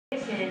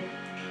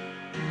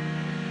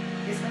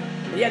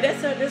Yeah,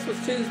 this was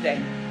Tuesday.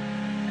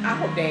 I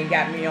hope they ain't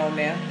got me on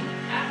there.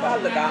 I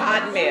look a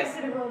hot mess. I walk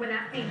into the room and I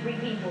see 3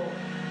 people.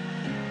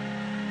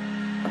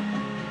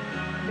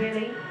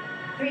 Really?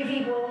 3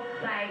 people?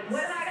 Like,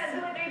 what am I gonna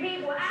do with 3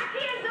 people? I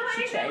can't do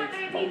anything with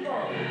 3 people.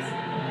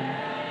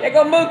 There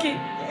go Mookie.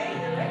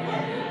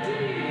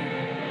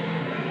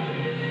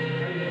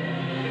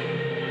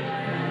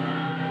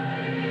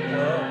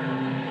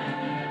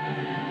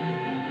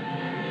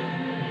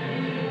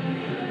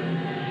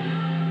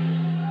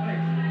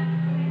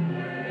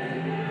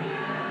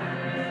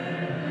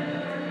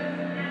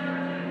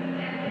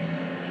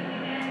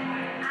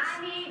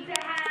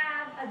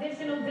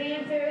 Additional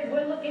dancers.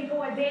 We're looking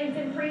for a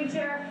dancing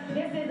preacher.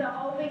 This is an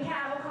open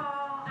cattle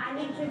call. I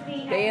need to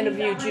see. They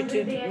interviewed you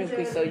too,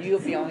 Mookie, so you'll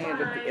be on here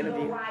to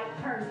interview. The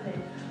right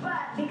person.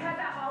 But because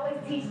I always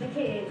teach the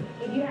kids,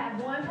 if you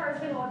have 1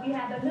 person or if you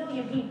have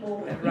 1,000,000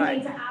 people, you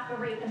need to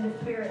operate in the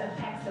spirit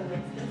of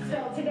excellence.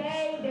 So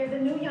today, there's a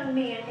new young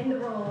man in the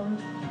room,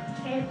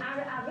 and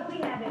I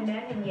really haven't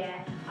met him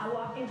yet. I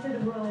walk into the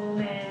room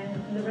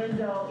and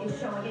Lorenzo is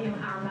showing him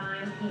our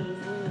mind piece.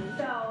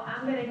 So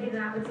I'm gonna get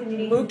an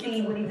opportunity to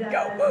see what he does,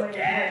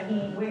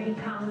 where he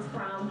comes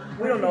from.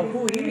 We don't know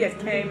who he just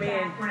came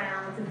in.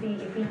 Background to see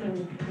if he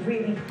can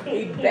really fit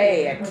He's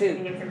bad too.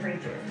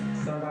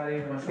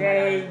 Somebody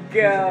there you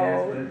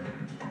go.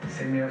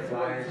 Send me a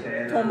flyer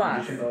saying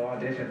you should go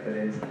audition for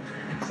this.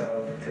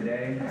 So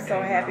today, I'm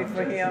so happy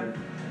for him.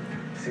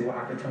 See what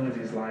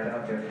opportunities light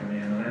up there for me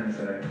in Atlanta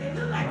today.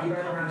 I'm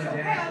going around the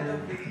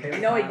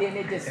Jackson. No, he didn't.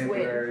 It just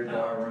switched.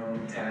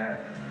 Ballroom, tap,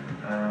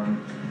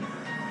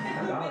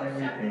 about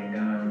everything.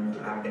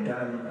 I've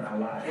done a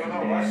lot in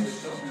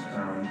dance,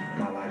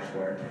 my life's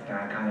work.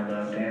 I kind of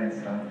love dance.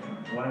 So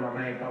one of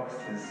my main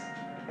focuses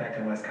back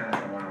in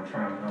Wisconsin, where I'm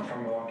from. I'm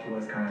from Milwaukee,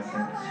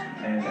 Wisconsin,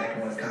 and back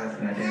in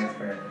Wisconsin, I danced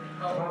for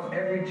about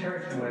every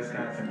church in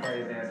Wisconsin,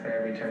 praise dance for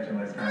every church in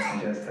Wisconsin,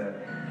 just to,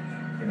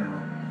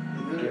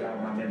 get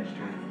out my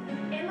ministry.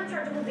 In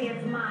liturgical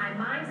dance,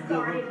 mine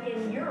started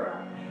in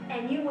Europe,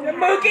 and you would have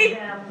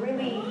them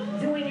really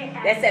doing it.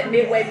 That's at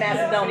Midway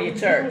Macedonia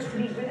Church.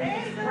 Really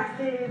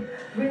expressive,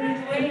 really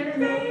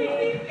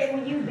animated. They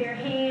would use their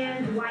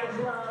hands, white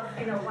gloves,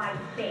 and a white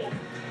face.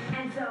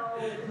 And so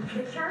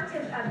the church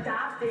has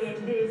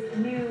adopted this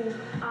new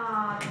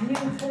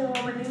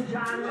form, a new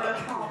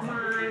genre called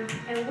mime,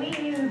 and we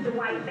use the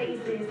white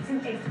faces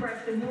to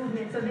express the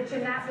movement so that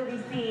you're not really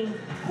seeing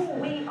who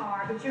we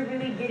are, but you're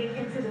really getting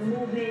into the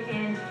movement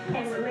and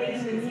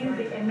relating the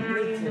music and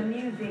marrying the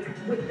music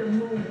with the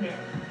movement.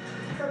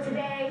 So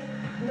today,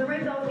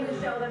 Lorenzo's going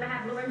to show them. I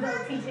have Lorenzo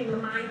teaching the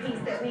mind piece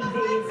that we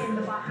did in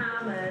the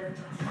Bahamas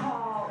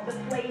called The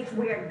Place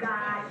Where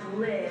God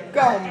Lives.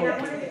 And I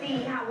want to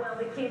see how well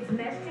the kids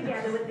mesh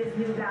together with this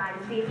new guy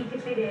to see if he can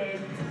fit in,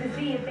 to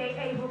see if they're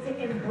able to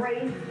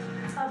embrace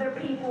other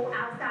people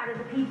outside of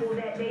the people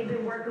that they've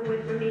been working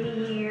with for many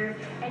years.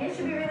 And it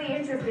should be really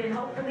interesting.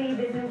 Hopefully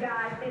the new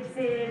guy fits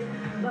in,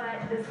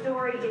 but the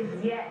story is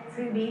yet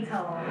to be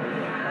told.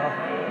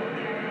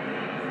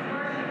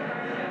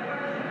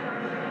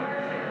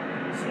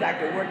 She like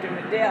to work him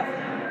to death.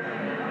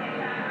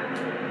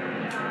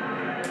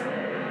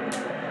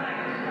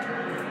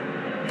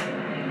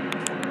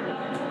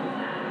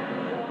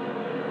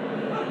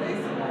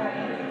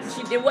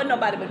 There wasn't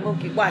nobody but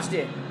Mookie. Watch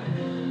this.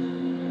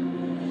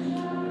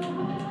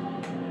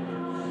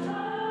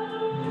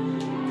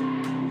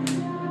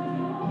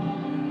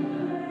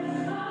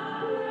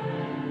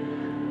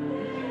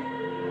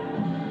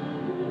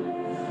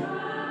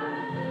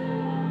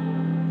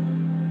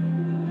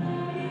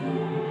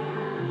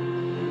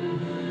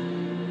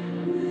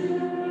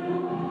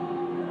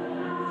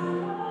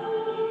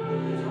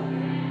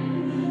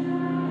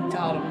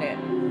 Taught him that.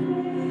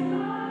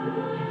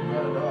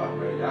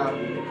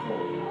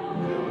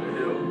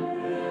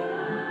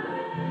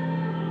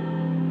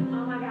 Oh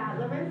my God,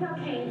 Lorenzo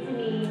came to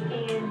me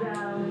and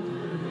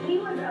he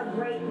was a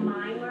great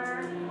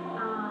mimer,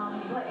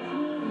 but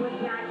he was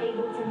not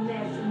able to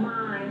mesh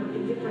mime with the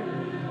different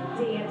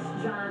dance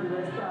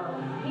genres. So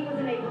he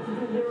wasn't able to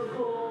do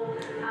lyrical.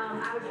 I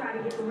would try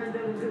to get Lorenzo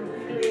to do a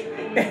split,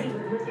 and he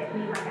would look at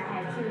me like I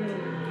had 2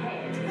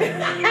 heads.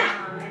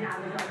 And I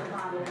was like a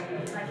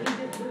bobblehead. Like he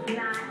just was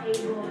not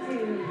able to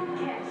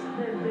catch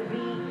the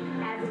beat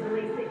as it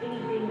relates to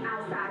anything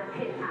outside of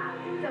hip hop.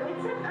 So it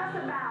took us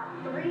about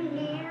 3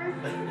 years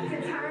to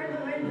turn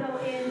Lorenzo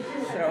into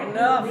a technical dancer.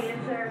 Now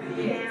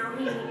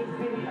he is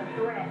really a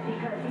threat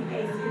because he's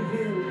able to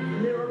do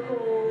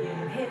lyrical,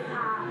 hip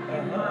hop,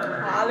 and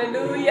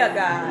Hallelujah,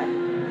 God.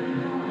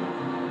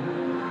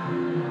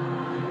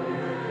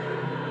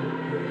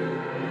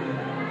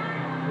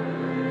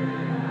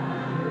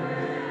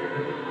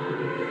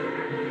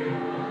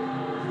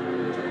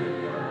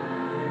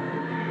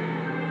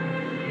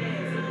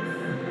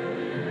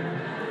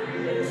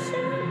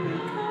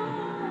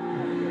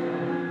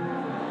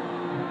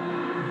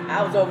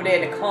 I was over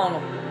there in the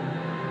corner.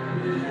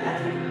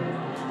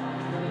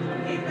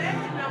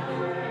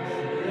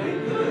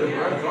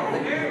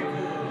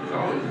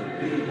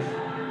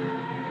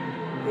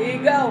 Here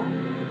you go.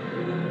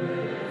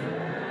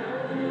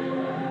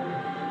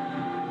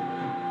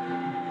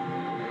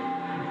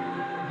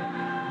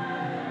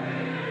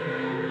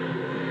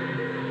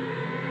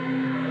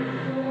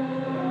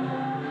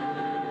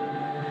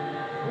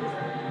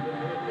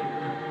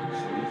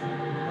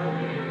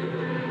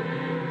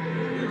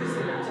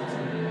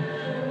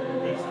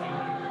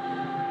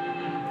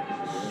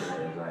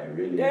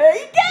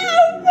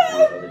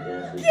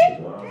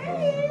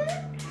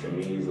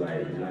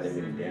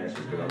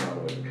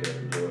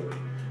 in Georgia.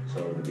 So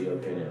to be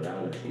up here in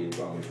Atlanta, she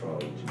brought me from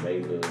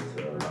Jamaica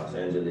to Los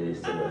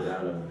Angeles to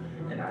Atlanta,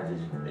 and I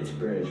just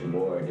experienced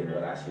more than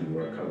what I see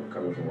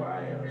coming from where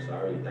I am. So I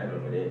really thank her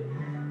for that.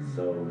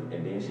 So,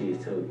 and then she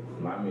took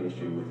my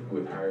ministry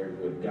with her,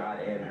 with God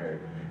and her,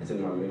 and took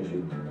my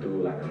ministry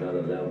through like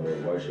another level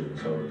of worship.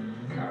 So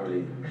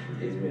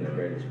it's been a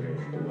great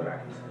experience through what I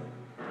can say.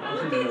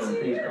 She's doing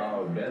a piece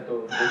called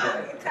Bethel. The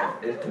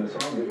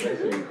song is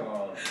basically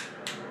called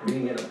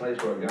being in a place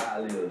where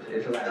God lives.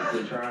 It's like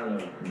you're trying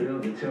to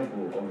build the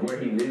temple of where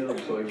he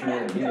lives, so if you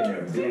want to get in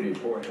there, build it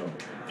for him.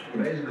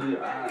 Basically,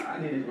 I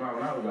did this when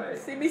I was like,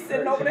 see me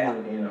sitting over there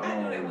in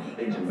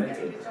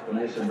Jamaica, when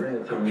they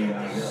Sabrina took me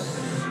down there.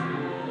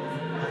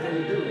 I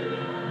didn't do that.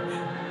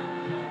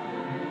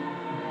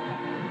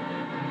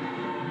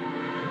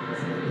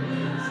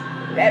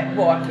 That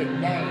boy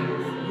can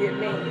dance, you hear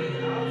me?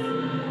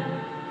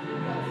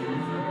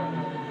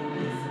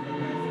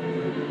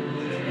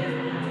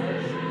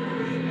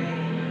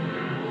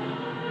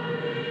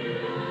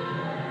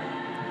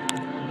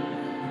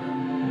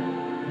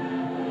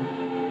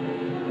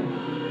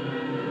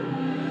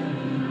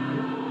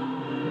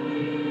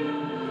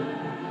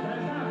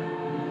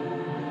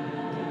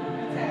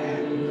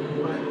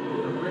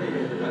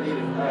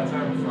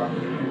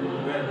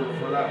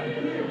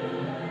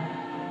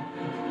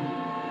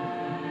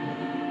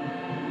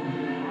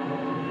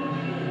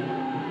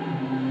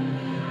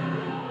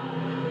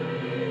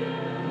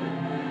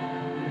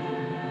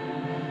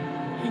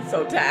 He's so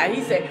tired.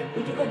 He said,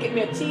 "Would you go get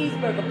me a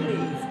cheeseburger,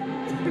 please?"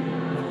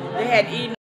 They had eaten